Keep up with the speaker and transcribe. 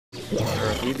Or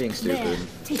are you being stupid?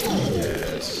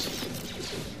 Yes.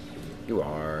 You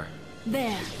are.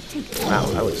 Wow,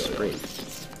 that was pretty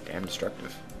damn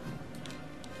destructive.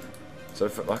 So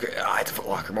Foot Locker. Ah, it's a Foot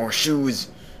Locker. More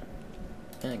shoes.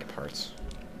 And I get parts.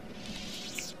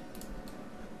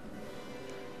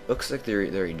 Looks like they're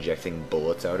ejecting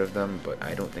bullets out of them, but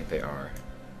I don't think they are.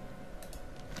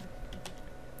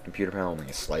 Computer panel, I'm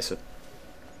gonna slice it.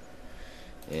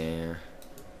 Yeah.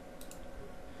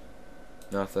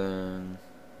 Nothing.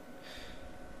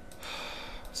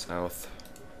 South.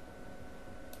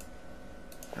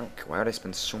 I don't. Why would I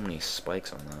spend so many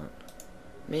spikes on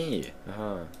that? Me.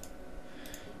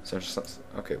 So just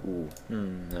okay. Ooh.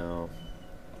 No.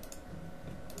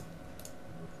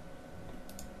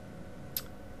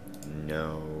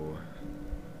 No.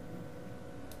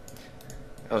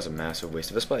 That was a massive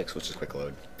waste of a spikes. Let's just quick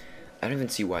load. I don't even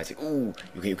see why it's like, ooh,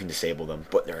 you can disable them,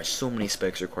 but there are so many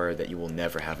spikes required that you will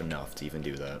never have enough to even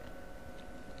do that.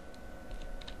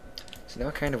 So now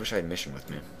I kind of wish I had mission with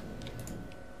me.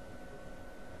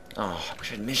 Oh, I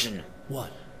wish I had mission.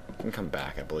 What? I can come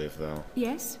back, I believe, though.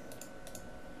 Yes?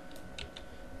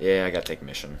 Yeah, I gotta take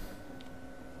mission.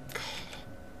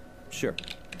 Sure.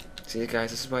 See,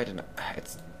 guys, this is why I didn't.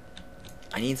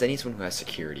 I need someone who has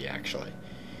security, actually.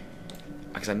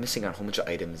 Because I'm missing out a whole bunch of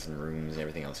items and rooms and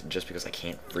everything else, just because I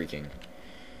can't freaking.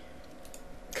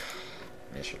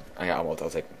 Mission. I'll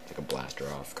take a blaster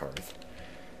off Karth.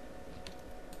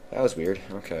 That was weird.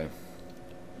 Okay.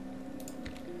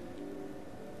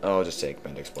 Oh, I'll just take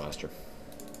Bendix blaster.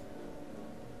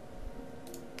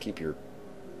 Keep your.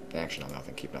 Actually, no,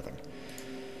 nothing. Keep nothing.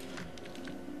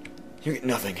 You get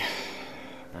nothing.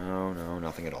 No,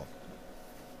 nothing at all.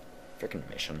 Freaking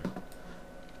mission.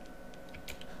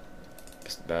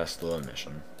 Best little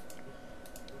mission.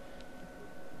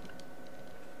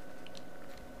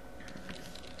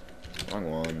 Wrong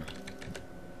one.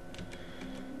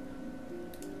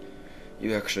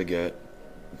 You actually get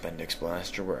Bendix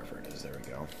blaster wherever it is. There we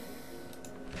go.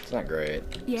 It's not great.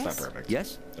 Yes. It's not perfect.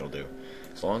 Yes? It'll do.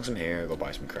 As long as I'm here, go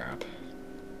buy some crap.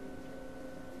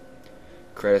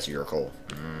 Credits Urkel.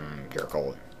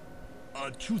 Urkel.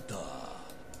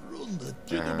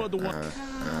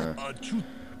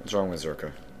 What's wrong with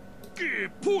Zerka? You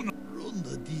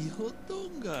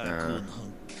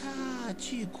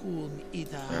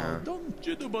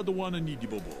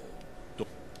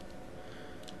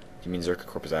mean Zerka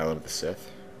Corp is Island of the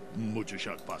Sith?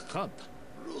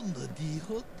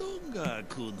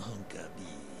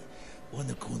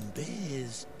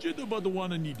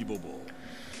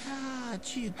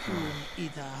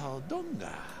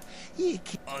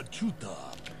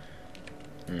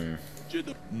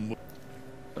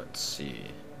 Let's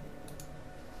see.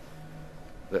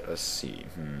 Let us see.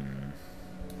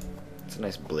 It's a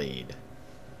nice blade.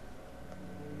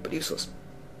 But useless.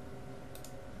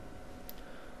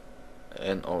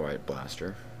 An alright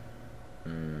blaster.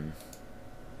 The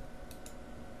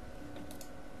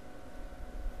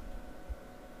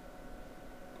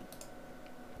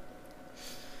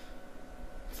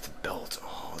belt.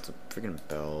 Oh, it's a freaking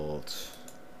belt.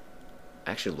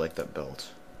 I actually like that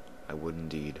belt. I would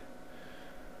indeed.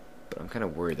 But I'm kind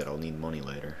of worried that I'll need money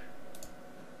later.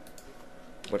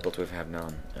 What belt do I have now?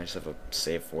 I just have a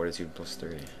save fortitude plus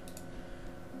 3.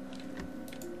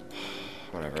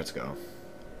 Whatever, let's go.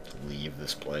 Leave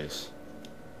this place.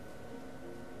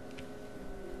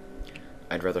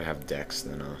 I'd rather have dex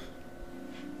than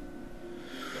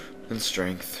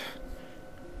strength.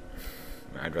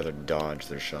 I'd rather dodge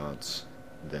their shots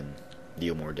than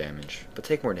deal more damage, but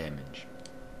take more damage.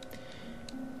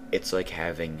 It's like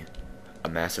having a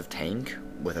massive tank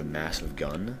with a massive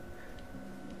gun,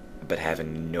 but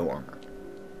having no armor.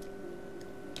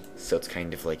 So it's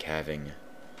kind of like having,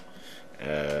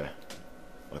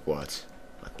 like what?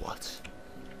 Like what?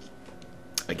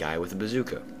 A guy with a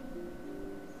bazooka.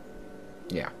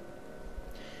 Yeah.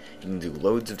 He can do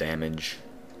loads of damage,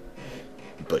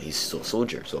 but he's still a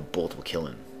soldier, so a bolt will kill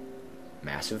him.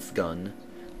 Massive gun,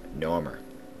 no armor.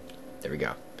 There we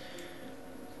go.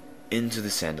 Into the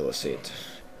sandal estate,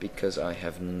 because I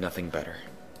have nothing better.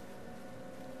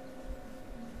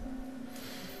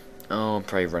 Oh, I'm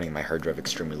probably running my hard drive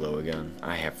extremely low again.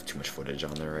 I have too much footage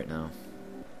on there right now.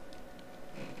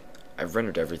 I've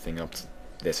rendered everything up to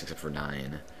this except for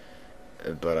 9,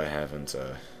 but I haven't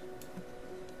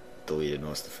deleted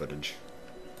most of the footage.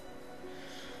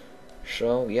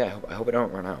 So, yeah, I hope I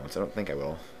don't run out. I don't think I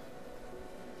will.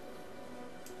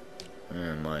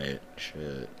 I might.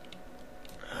 Shit.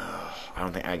 I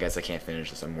don't think. I guess I can't finish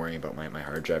this. I'm worrying about my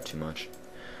hard drive too much.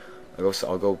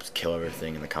 I'll go kill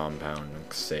everything in the compound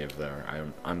and save there.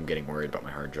 I'm getting worried about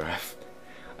my hard drive.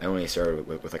 I only started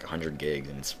with like 100 gigs,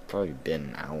 and it's probably been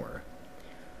an hour.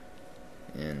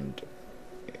 And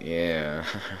yeah,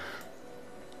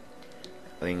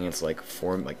 I think it's like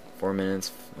 4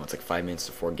 minutes. Well, it's like 5 minutes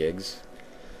to 4 gigs.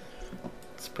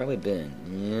 It's probably been,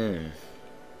 yeah.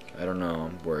 I don't know.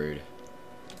 I'm worried.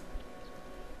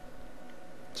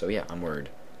 So yeah, I'm worried.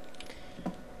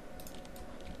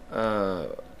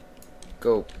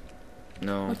 Go.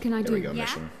 No. What can I there we do? go. Yeah?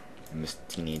 Mission. Miss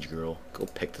Teenage Girl. Go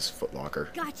pick this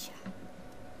footlocker. Gotcha.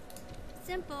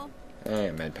 Simple. Hey,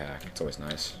 a med pack. It's always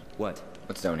nice. What?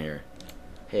 What's down here?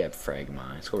 Hey, a frag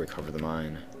mine. Let's go recover the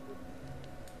mine.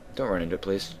 Don't run into it,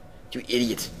 please. You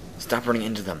idiot! Stop running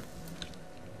into them.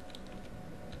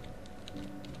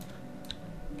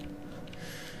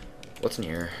 What's in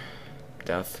here?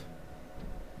 Death.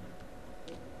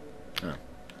 Oh.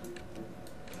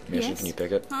 Mission, Yes? can you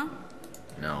pick it? Huh?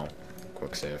 No.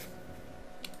 Quick save.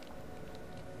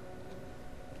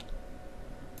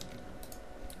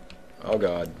 Oh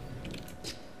god.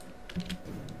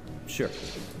 Sure.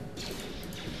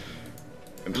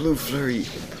 Blue flurry.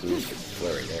 Blue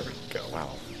flurry. There we go.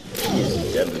 Wow.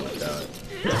 He's deadly with that.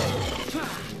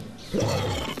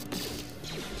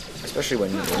 Especially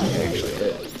when you actually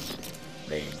hit.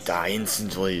 They die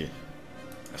instantly.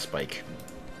 A spike.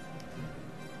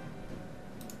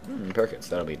 Perkins.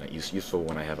 That'll be useful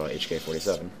when I have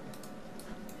HK-47.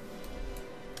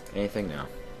 Anything now?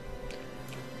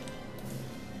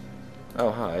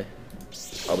 Oh hi.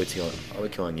 I'll be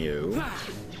killing you.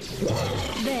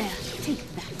 There,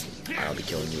 take that. I'll be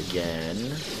killing you again.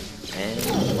 And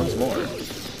once more.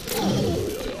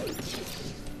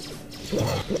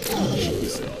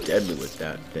 She's deadly with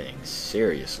that thing.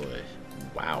 Seriously.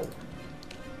 Wow.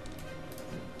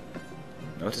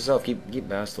 Note to self, keep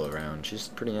Bastila around. She's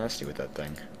pretty nasty with that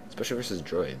thing. Especially versus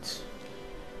droids.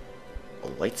 A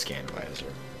light scan visor.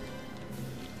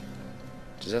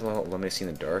 Does that let me see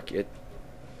in the dark? It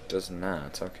does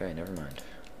not. Okay, never mind.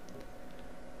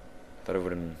 Thought it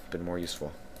would have been more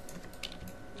useful.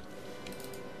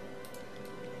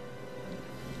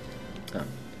 Oh.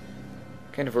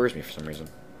 Kind of worries me for some reason.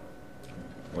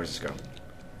 Where does this go?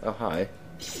 Oh, hi.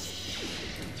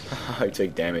 I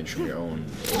take damage from your own.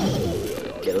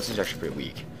 Yeah, those things are actually pretty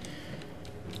weak.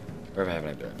 Where haven't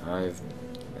I been?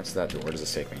 That's that door. Where does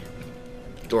this take me?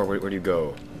 Door, where do you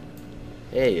go?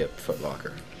 Hey, a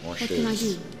footlocker. More shoes. What can I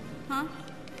do? Huh?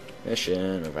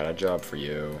 Mission. I've got a job for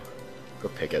you. Go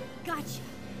pick it. Gotcha.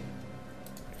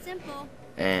 Simple.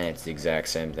 And it's the exact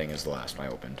same thing as the last one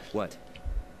I opened. What?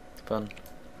 Fun.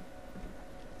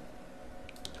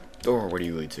 Door, where do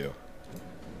you lead to?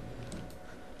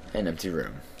 An empty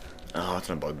room. Oh, that's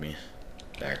gonna bug me.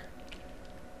 There.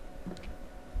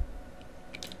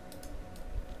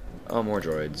 Oh, more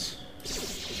droids.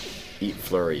 Eat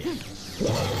flurry.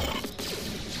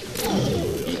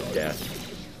 Eat death.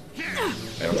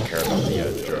 I don't care about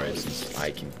the droids, since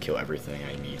I can kill everything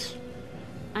I meet.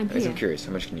 I'm I guess here. I'm curious,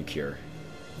 how much can you cure?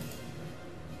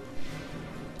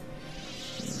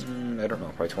 I don't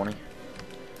know, probably 20?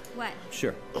 What?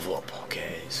 Sure. Level up,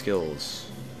 okay. Skills.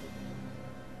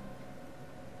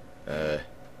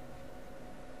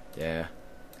 Yeah.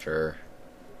 Sure.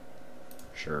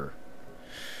 Sure.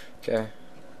 Okay.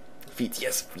 Feet,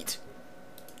 yes, feet.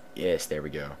 Yes, there we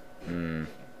go.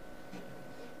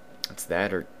 It's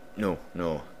that or... No.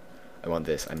 I want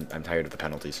this. I'm tired of the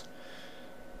penalties.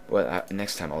 Well,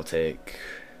 next time I'll take...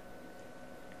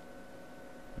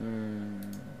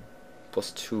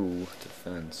 +2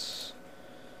 defense.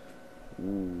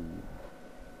 Ooh.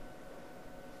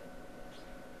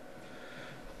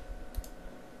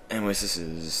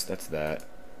 Anyways, that's that.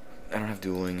 I don't have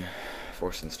dueling.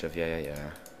 Force sensitive,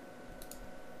 yeah.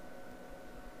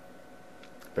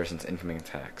 Person's incoming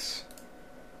attacks.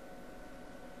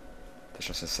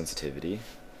 Additional sensitivity.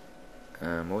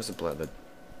 What was the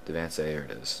advanced A? Here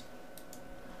it is.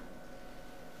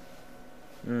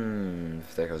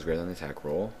 If that goes greater than the attack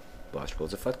roll, blast roll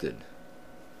is deflected.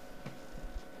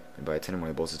 And by 10 or more,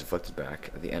 the bolts is deflected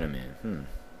back at the enemy.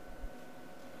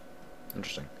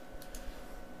 Interesting.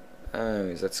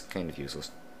 That's kind of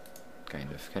useless.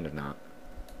 Kind of not.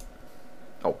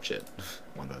 Oh shit.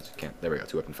 One of those. Can't. There we go.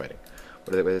 2 weapon fighting.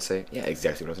 What did they say? Yeah,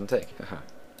 exactly what I was gonna take. Haha.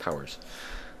 Powers.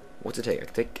 What's it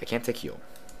take? I can't take heal.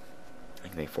 I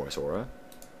can take force aura.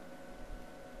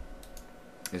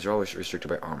 These are always restricted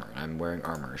by armor, and I'm wearing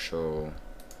armor, so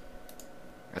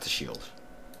that's a shield.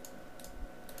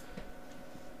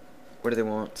 What do they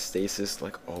want? Stasis,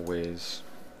 like always.